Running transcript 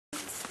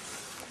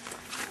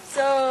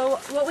So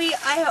what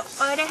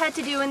I had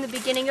to do in the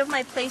beginning of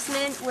my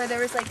placement, where there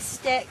was like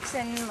sticks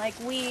and like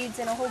weeds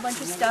and a whole bunch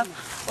of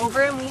stuff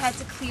over, and we had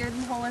to clear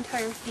the whole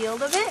entire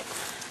field of it.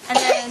 And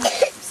then,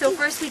 so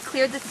first we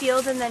cleared the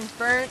field and then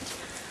burnt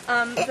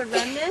the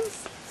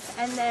remnants,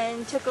 and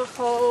then took a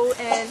hoe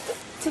and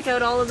took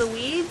out all of the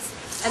weeds.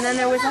 And then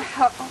there was a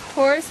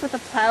horse with a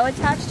plow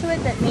attached to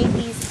it that made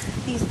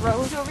these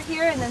rows over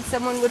here, and then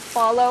someone would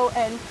follow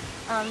and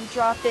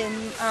drop in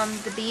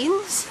the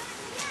beans.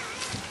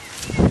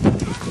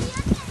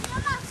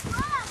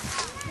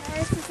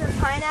 This is a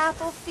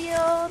pineapple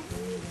field.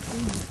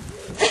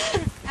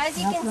 As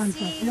you can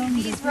see,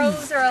 these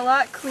rows are a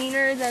lot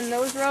cleaner than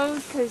those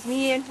rows because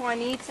me and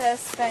Juanita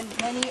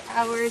spent many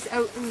hours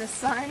out in the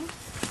sun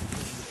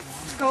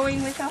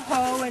going with a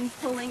hoe and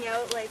pulling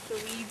out like the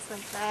weeds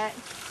like that.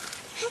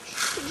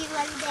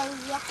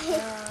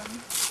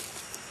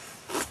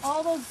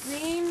 All those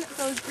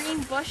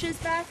green bushes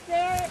back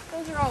there,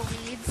 those are all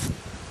weeds.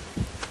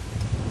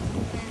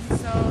 And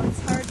so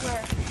it's hard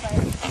work, but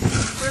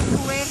we're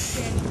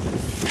fuerte.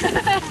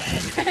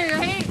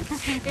 Right?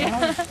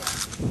 Yeah.